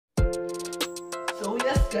So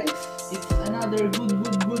yes guys, it's another good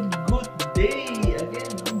day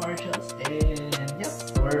again, no, Marshalls. And yep,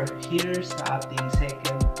 we're here sa ating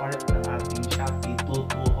second part ng ating Shopee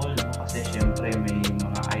Tutu haul, no? Kasi syempre may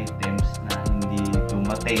mga items na hindi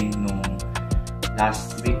dumating nung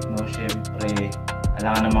last week, no? Syempre,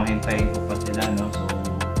 alangan namang hintayin ko pa sila, no? So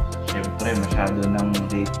syempre masyado ng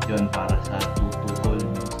late yun para sa Tutu haul,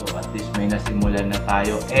 no? So at least may nasimulan na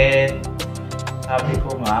tayo. And sabi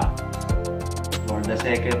ko nga, for the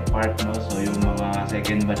second part, no, so yung mga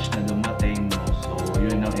second batch na dumating, no, so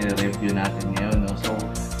yun ang i-review natin ngayon, no. So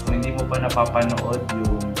kung hindi mo pa napapanood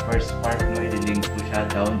yung first part, no, i-link ko siya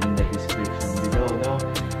down in the description below, no.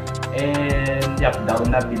 And yep,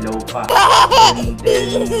 down na below pa. And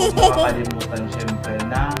then huwag makakalimutan syempre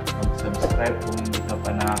na mag-subscribe kung hindi ka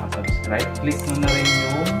pa nakaka-subscribe. Click mo na rin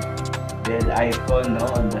yung bell icon, no,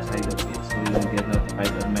 on the side of it, so you'll get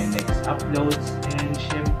notified on my next uploads. And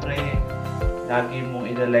syempre, lagi mong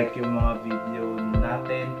i-like yung mga video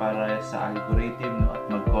natin para sa algorithm, no? At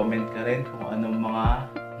mag-comment ka rin kung anong mga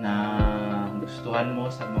na gustuhan mo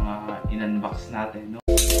sa mga in-unbox natin, no?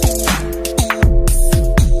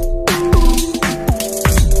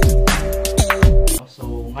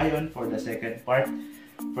 So ngayon, for the second part,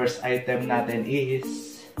 first item natin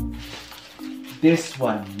is this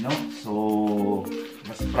one, no? So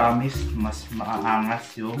mas promise, mas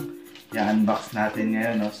maaangas yung i-unbox natin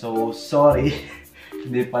ngayon, no? So, sorry,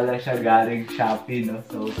 hindi pala siya galing Shopee, no?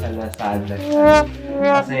 So, sa Lazada siya.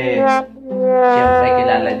 Kasi, siyempre,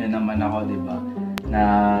 kilala nyo naman ako, di ba?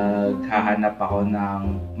 Naghahanap ako ng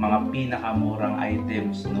mga pinakamurang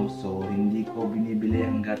items, no? So, hindi ko binibili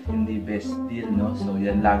hanggat hindi best deal, no? So,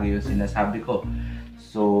 yan lagi yung sinasabi ko.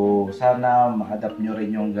 So, sana ma-adapt nyo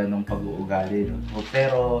rin yung ganong pag-uugali, no? So,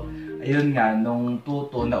 pero, ayun nga, nung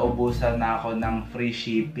Tutu, naubusan na ako ng free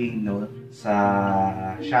shipping, no, sa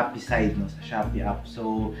Shopee side, no, sa Shopee app.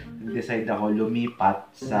 So, nag-decide ako lumipat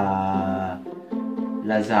sa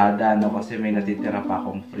Lazada, no, kasi may natitira pa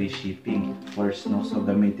akong free shipping first, no. So,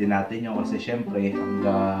 gamitin natin yun kasi syempre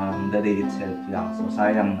hanggang the day itself lang. So,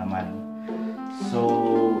 sayang naman. So,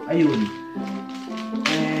 ayun.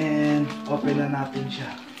 And, open na natin siya.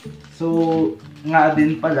 So, nga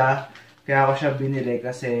din pala, kaya ako siya binili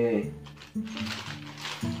kasi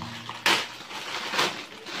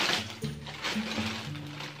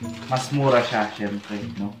mas mura siya, syempre,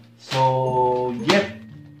 no? So, yep,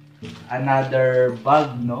 another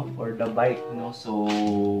bag, no, for the bike, no? So,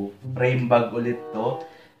 frame bag ulit to.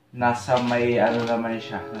 Nasa may, ano naman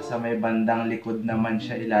siya, nasa may bandang likod naman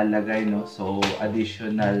siya ilalagay, no? So,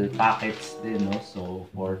 additional pockets din, no? So,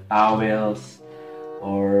 for towels,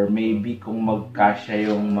 or maybe kung magkasya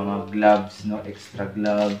yung mga gloves, no, extra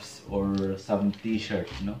gloves or some t-shirt,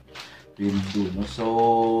 no, will do, no.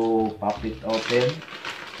 So pop it open.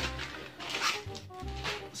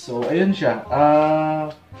 So ayun siya.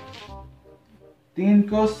 Tingin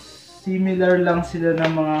ko similar lang sila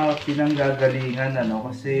ng mga pinanggagalingan, ano,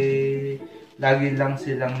 kasi lagi lang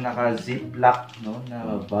silang naka-ziplock, no,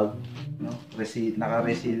 na bag, no,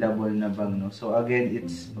 naka-resealable na bag, no. So again,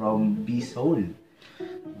 it's from B-Soul.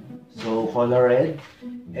 So, color red.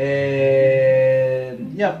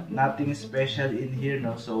 And, yep, nothing special in here,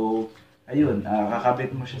 no? So, ayun,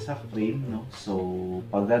 kakabit mo siya sa frame, no? So,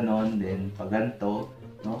 pag ganon, then pag ganito,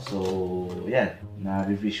 no? So, yan,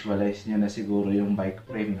 na-visualize nyo na siguro yung bike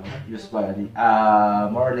frame, no? Usually,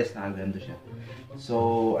 more or less nakaganto siya.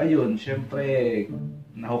 So, ayun, syempre,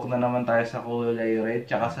 nahook na naman tayo sa kulay red.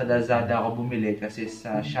 Tsaka sa Lazada ako bumili kasi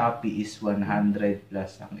sa Shopee is 100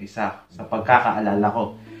 plus ang isa. Sa pagkakaalala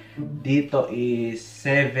ko. Dito is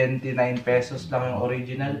 79 pesos lang yung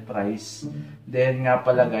original price. Then nga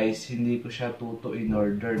pala guys, hindi ko siya Tutu in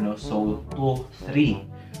order, no? So 2-3.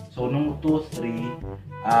 So nung 2-3,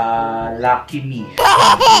 lucky me.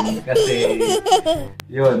 Kasi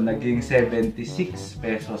yun, naging 76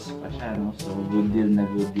 pesos pa siya, no? So good deal na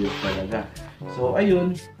good deal talaga. So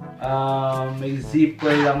ayun, may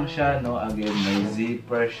zipper lang siya, no? Again, may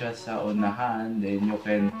zipper siya sa unahan. Then you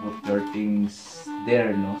can put your things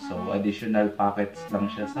there, no? So additional pockets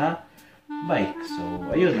lang siya sa bike. So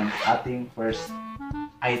ayun ang ating first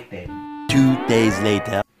item. 2 days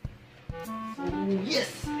later. So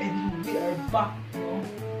yes, and we are back, no?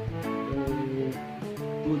 So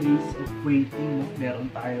 2 days of waiting, no?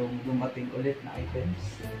 Meron tayong dumating ulit na items.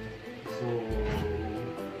 So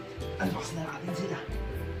unbox na natin sila.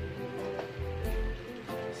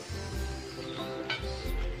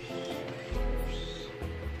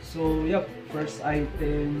 So, yep, first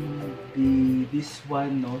item, this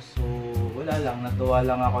one, no? So, wala lang, natuwa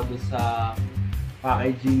lang ako doon sa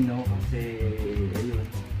packaging, no? Kasi, ayun,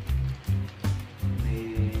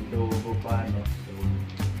 may logo pa, no? So,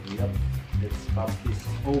 pop this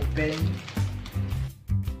open.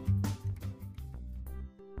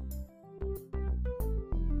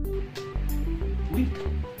 Uy!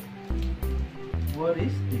 What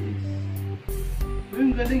is this?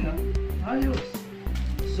 Yung galing ah. Ayos.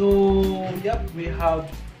 So, yep, we have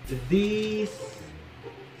these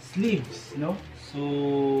sleeves, no? So,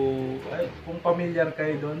 ay, kung familiar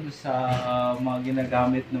kayo doon sa mga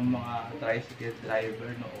ginagamit ng mga tricycle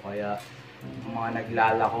driver, no? O kaya mga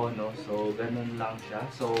naglalako, no? So, ganun lang siya.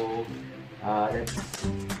 So, let's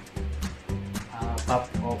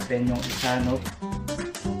pop open yung isa, no?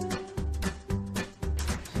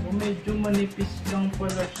 So, medyo manipis lang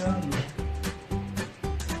pala siya, no?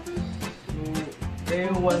 So,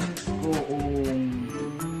 ewan ko kung...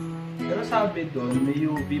 Pero sabi doon, may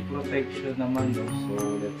UV protection naman, no?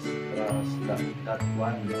 So, let's trust that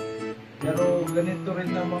one, no? Pero ganito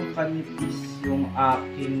rin naman kanipis yung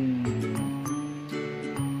aking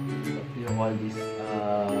what do you call this?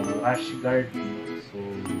 Rash guard, no? So,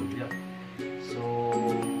 yeah. So,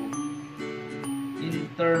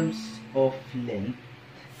 in terms of length,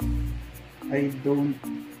 I don't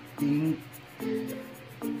think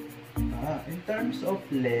in terms of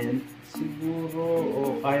length, siguro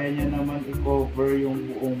kaya niya naman i-cover yung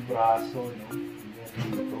buong braso, no?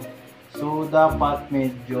 Ganito. So, dapat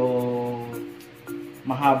medyo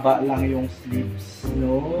mahaba lang yung sleeves,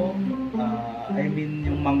 no? I mean,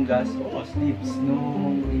 yung manggas o sleeves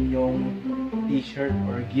nung inyong t-shirt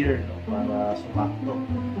or gear, no? Para sumakto.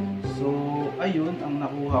 So, ayun, ang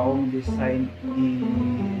nakuha kong design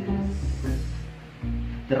is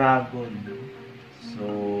dragon. So,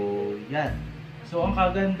 yan. So, ang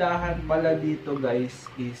kagandahan pala dito guys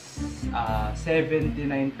is 79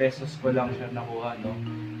 pesos ko lang siya nakuha, no?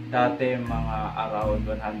 Dati mga around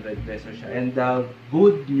 100 pesos siya. And the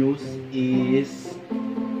good news is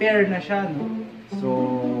pair na siya, no?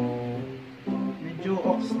 So, medyo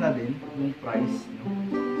ox na din yung price, no?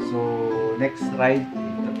 So, next ride,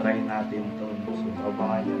 ita-try natin to, no? So,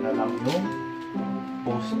 abangan nyo na lang yung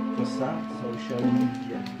post ko sa social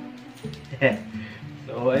media.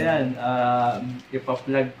 So, ayan,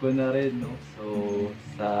 ipa-plug ko na rin, no? So,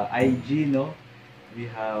 sa IG, no? We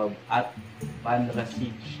have at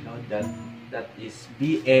Banrasige, no? That is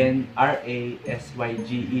BNRASYGE,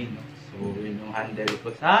 no? So, yun yung handle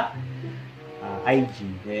ko sa IG.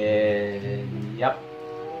 Then, yep.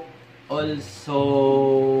 Also,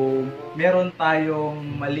 meron tayong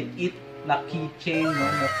maliit na keychain, no?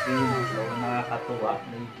 Na free, so nakakatuwa,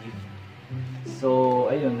 may gift. So,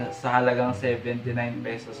 ayun, sa halagang 79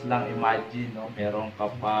 pesos lang, imagine, no? Meron ka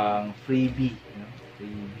pang freebie, no?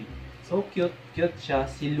 Freebie. So, cute siya.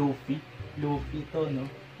 Si Luffy. Luffy to, no?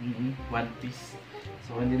 One Piece.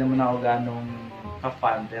 So, hindi naman ako ganong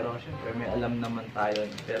ka-fan. Pero, syempre, may alam naman tayo.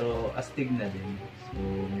 Pero, astig na din. So,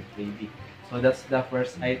 may freebie. So, that's the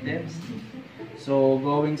first items. So,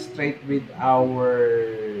 going straight with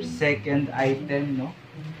our second item, no?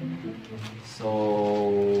 So,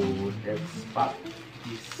 let's pop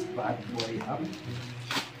this bad boy up.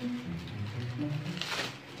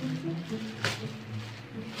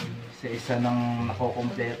 Isa nang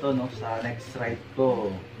nakokompleto, no? Sa next ride ko,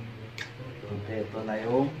 kompleto na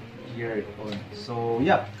yung gear ko. So,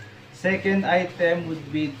 yeah. Second item would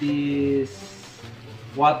be this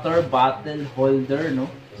water bottle holder, no?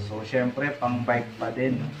 So, syempre, pang bike pa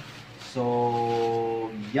din, no?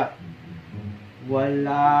 So, yeah.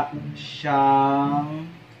 Wala siyang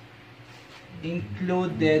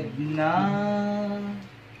included na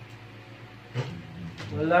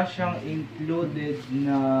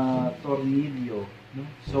tornilyo, no?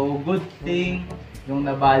 So, good thing yung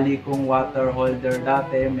nabali kong water holder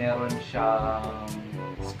dati, meron siyang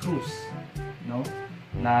screws, no?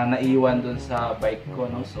 Na naiwan dun sa bike ko,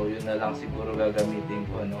 no? So, yun na lang siguro gagamitin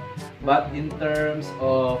ko, no? But in terms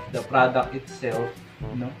of the product itself,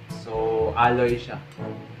 no? So, alloy siya.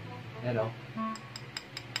 Yan, no?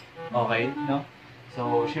 Okay, no?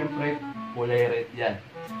 So, syempre, kulay red yan.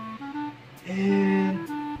 And,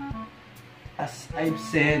 as I've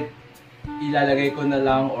said, ilalagay ko na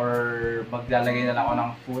lang or maglalagay na lang ako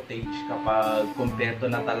ng footage kapag kumpleto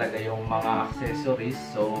na talaga yung mga accessories,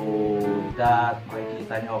 so that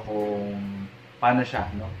makikita nyo kung paano siya,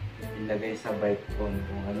 no? Ilagay sa bike ko,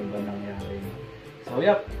 kung ano ba nangyari. So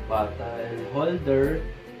yep, bottle holder.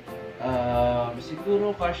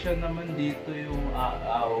 Siguro kasya naman dito yung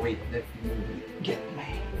wait, let me get my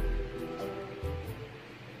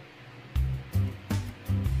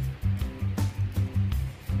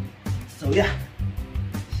so yeah,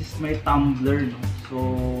 this is my tumbler, no? So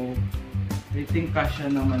I think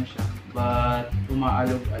kasya naman siya, but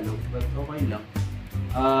umaalog-alog, but okay lang.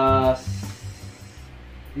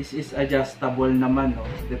 This is adjustable naman, no?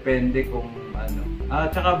 Depende kung ano.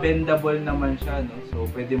 Tsaka bendable naman siya, no? So,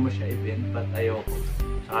 pwede mo siya i-bend, but ayoko.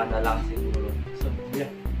 Tsaka na lang siguro. So, yeah.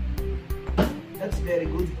 That's very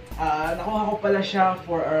good. Nakuha ko pala siya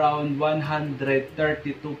for around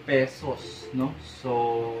 132 pesos, no?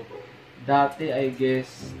 So, dati, I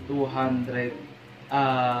guess, 200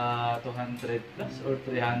 plus or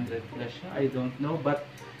 300 plus siya. I don't know. But,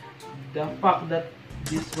 the fact that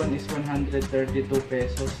this one is 132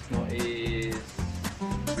 pesos, no, is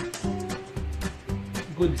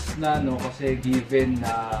goods na, no, kasi given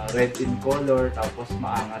na red in color, tapos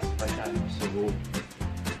maangas pa siya, no. So,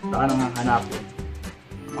 baka nang hahanapin.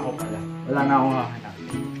 Ako pala. Wala na akong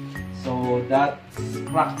hahanapin. So, that's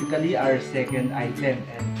practically our second item.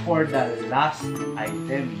 And for the last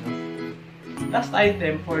item, no, last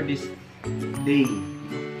item for this day.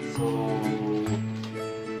 So,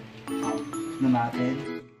 na natin.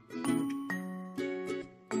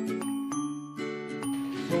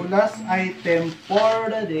 So, last item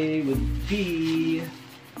for the day would be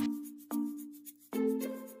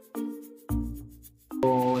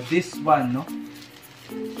this one, no?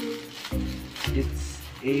 It's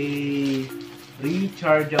a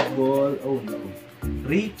rechargeable,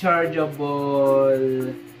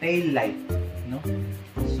 rechargeable tail light, no?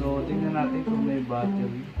 So, tingnan natin kung may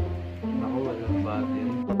battery. Ako, walang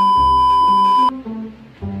battery.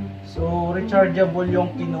 So, rechargeable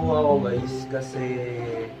yung kinuha ko, guys, kasi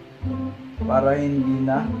para hindi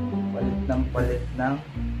na palit ng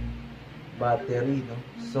battery, no?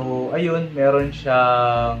 So, ayun, meron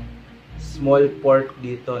siyang small port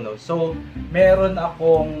dito, no? So, meron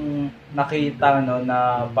akong nakita, no,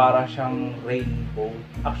 na para siyang rainbow.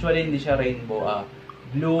 Actually, hindi siya rainbow,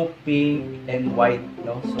 blue, pink, and white,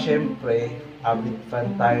 no? So, syempre, avid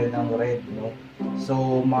fan tayo ng red, no?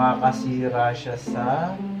 So, makakasira siya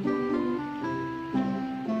sa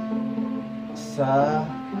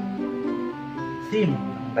theme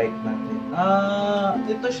ng bike natin.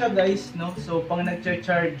 Ito siya, guys, no? So, pang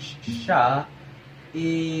nag-charge siya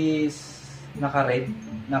is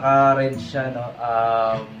naka-red siya, no?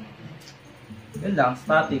 Yun lang,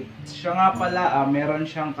 static. Siya nga pala, meron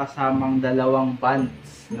siyang kasamang dalawang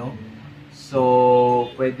bands, no? So,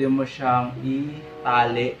 pwede mo siyang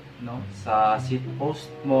itali, no, sa seat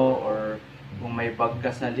post mo, or kung may bag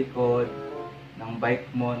ka sa likod ng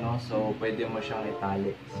bike mo, no, so pwede mo siyang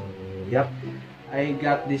itali. So, yep, I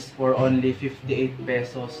got this for only 58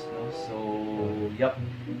 pesos, no. So, yep,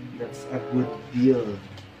 that's a good deal.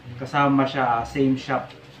 Kasama siya, same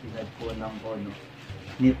shop, pinagpunan ko, no,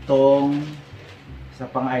 nitong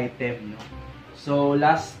sa pang item, no. So,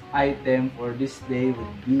 last item for this day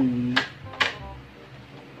would be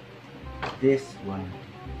this one.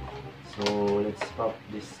 So, let's pop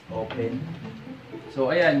this open.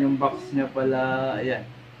 So, ayan, yung box niya pala, ayan,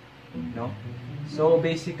 no? So,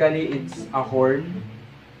 basically, it's a horn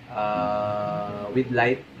with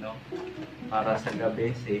light, no? Para sa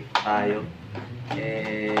gabi, safe tayo.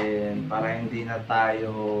 And, para hindi na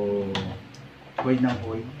tayo huwag ng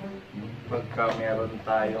huwag. Pagka meron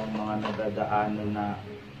tayong mga nadadaanan na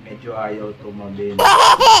medyo ayaw tumabi.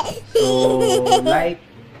 So, like,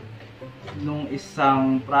 nung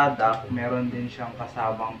isang product, meron din siyang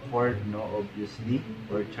kasamang port, no, obviously,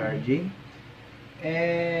 for charging.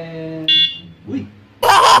 And, uy,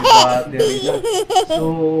 may battery na.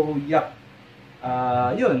 So, yep.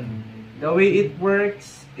 Yun. The way it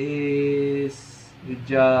works is you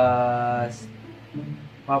just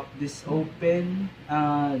pop this open.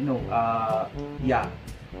 Yeah.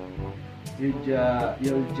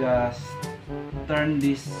 You'll just turn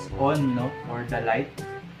this on, no, for the light.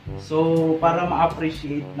 So, para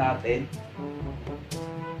ma-appreciate natin.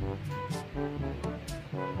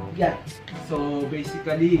 Yeah. So,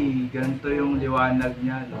 basically, ganito yung liwanag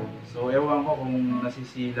niya, no? So, ewan ko kung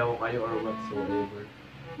nasisilaw kayo or whatsoever.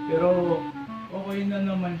 Pero, okay na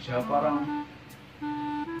naman siya. Parang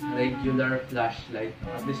regular flashlight.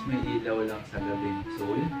 At least may ilaw lang sa gabi.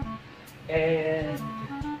 So, yun. And,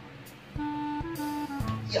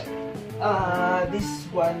 yeah. This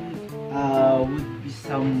one would be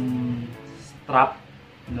some strap,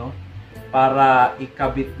 no? Para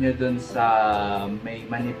ikabit nyo dun sa may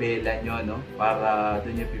manibela nyo, no? Para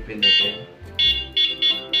dun nyo pipindutin.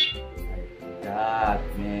 Like that,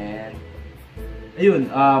 man.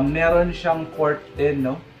 Ayun, meron siyang port din,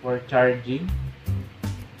 no? For charging.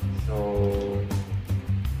 So,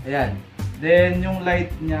 ayan. Then, yung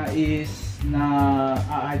light niya is na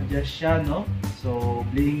a-adjust siya, no? So,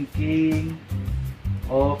 blinking,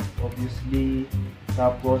 off, obviously.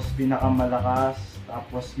 Tapos, pinakamalakas.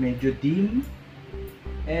 Tapos, medyo dim.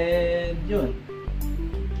 And, yun.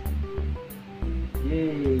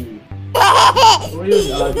 Yay! So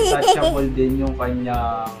yun, detachable din yung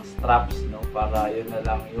kanyang straps, no? Para yun na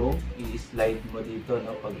lang yung i-slide mo dito,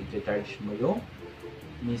 no? Pag i-charge mo yung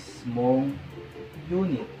mismong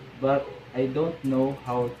unit. But I don't know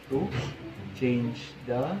how to change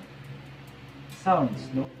the sounds,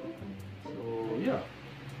 no? So yeah,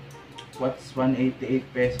 what's 188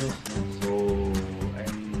 pesos, no? So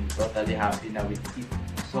I'm totally happy na with it.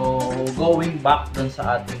 So going back dun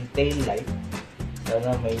sa ating tail light,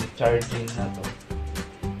 sana may charging na to.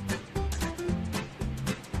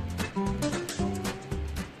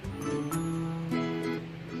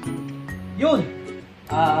 Yun!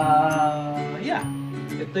 Yeah.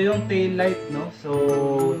 Ito yung tail light, no?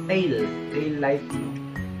 So, tail light, no?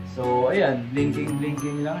 So, ayan.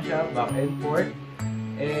 Blinking lang siya. Back and forth.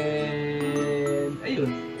 And, ayun.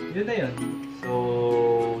 Yun na yun.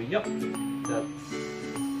 So, yup.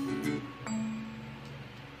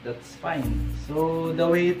 That's fine. So, the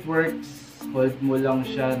way it works, hold mo lang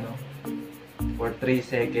siya, no? For 3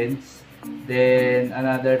 seconds. Then,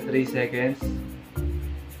 another 3 seconds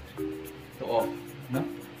to off, no?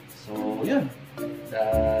 So, yun.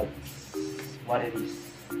 That's what it is.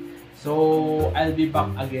 So, I'll be back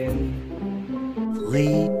again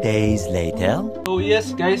 3 days later. So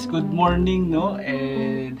yes guys, good morning, no?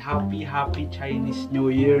 And happy Chinese New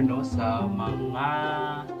Year, no? Sa mga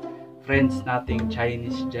friends nating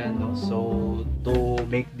Chinese dyan, no? So to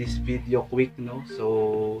make this video quick, no?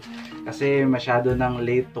 So kasi masyado nang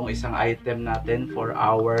late tong isang item natin for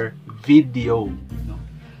our video, no?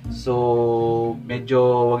 So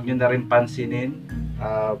medyo wag nyo na rin pansinin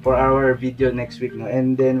for our video next week, no?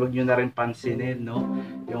 And then wag nyo na rin pansinin, no,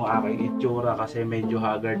 yung aking itsura kasi medyo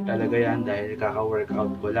haggard talaga yan dahil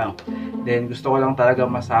kaka-workout ko lang. Then gusto ko lang talaga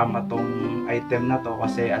masama tong item na to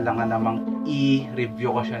kasi alangan namang i-review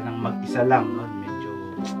ko siya ng mag-isa lang, no? Medyo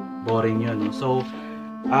boring yun, no? So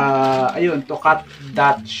ayun, to cut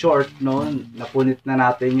that short, no, napunit na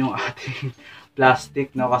natin yung ating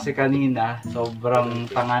plastic, no, kasi kanina sobrang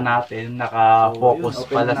tanga natin, naka-focus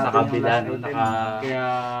pala sa kabila, no,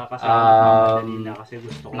 kasi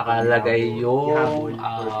gusto ko nakalagay yung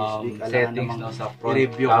settings, no, sa front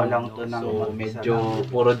cam, lang to, so medyo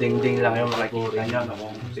puro dingding lang yung makikita nyo, no,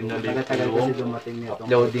 kung sinulit yung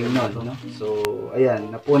uploading nun, no. So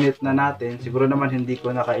ayan, napunit na natin, siguro naman hindi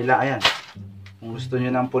ko ayan, kung gusto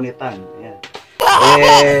nyo ng punitan, ayan.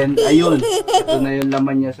 And ayun, ito na yung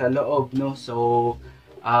laman niya sa loob, no. So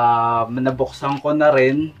nabuksan ko na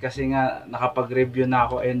rin kasi nga nakapag-review na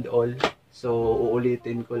ako and all. So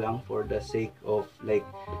uulitin ko lang for the sake of like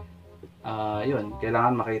yun,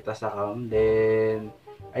 kailangan makita sa cam. Then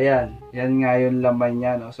ayan, yan nga yung laman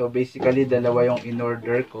niya, no. So basically dalawa yung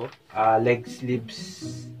in-order ko, leg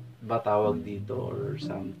sleeves ba tawag dito or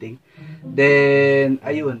something. Then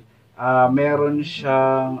ayun, meron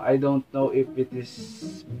siyang, I don't know if it is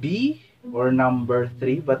B or number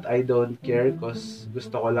 3, but I don't care because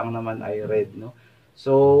gusto ko lang naman ay red, no.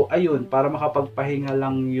 So ayun, para makapagpahinga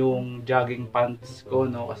lang yung jogging pants ko,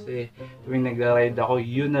 no, kasi tuwing nagra-ride ako,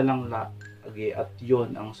 yun na lang lagi at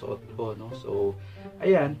yun ang suot ko, no. So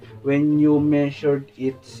ayan, when you measured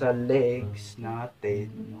it sa legs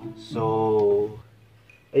natin, no, so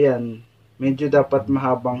ayan, medyo dapat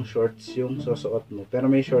mahabang shorts yung susuot mo. Pero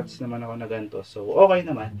may shorts naman ako na ganito. So, okay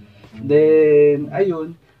naman. Then,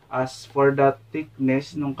 ayun. As for the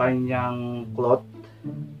thickness ng kanyang cloth.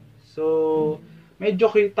 So, medyo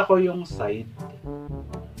kita ko yung side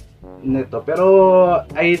nito. Pero,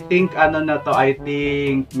 I think, I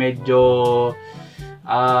think medyo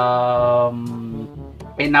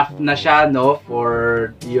enough na siya, no,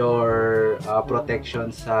 for your protection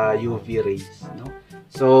sa UV rays, no.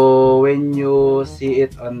 So, when you see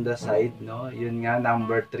it on the side, no, yun nga,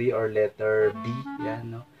 number 3 or letter B,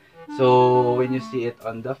 yan, no. So, when you see it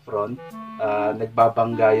on the front,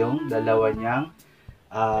 nagbabangga yung dalawa niyang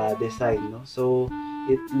design, no. So,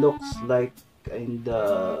 it looks like kinda,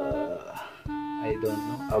 I don't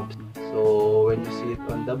know, so, when you see it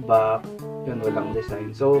on the back, yun, walang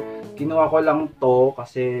design. So, kinuha ko lang to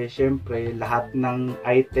kasi, syempre, lahat ng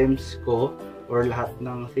items ko, or lahat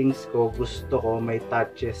ng things ko, gusto ko may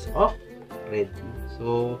touches of red.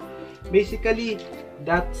 So, basically,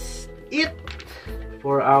 that's it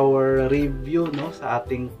for our review, no, sa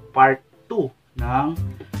ating part 2 ng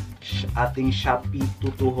ating Shopee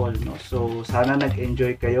tutu haul, no. So, sana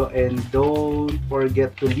nag-enjoy kayo and don't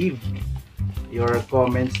forget to leave your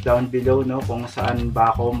comments down below, no, kung saan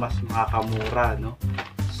ba ako mas makakamura, no.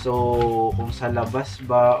 So, kung sa labas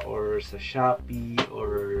ba or sa Shopee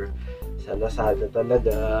or sa Lazada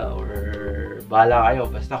talaga or bahala kayo.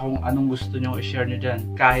 Basta kung anong gusto nyo i-share nyo dyan,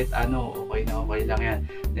 kahit ano, okay na okay lang yan.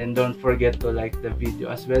 Then don't forget to like the video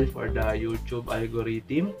as well for the YouTube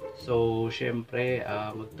algorithm. So syempre,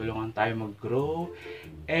 magtulungan tayo mag-grow.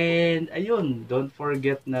 And ayun, don't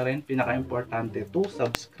forget na rin, pinaka-importante to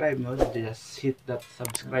subscribe, no? Just hit that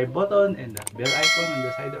subscribe button and that bell icon on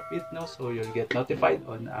the side of it, no? So you'll get notified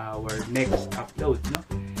on our next upload, no?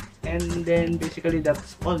 And then basically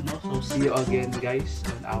that's all, no? So see you again guys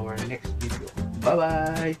on our next video. Bye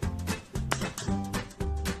bye.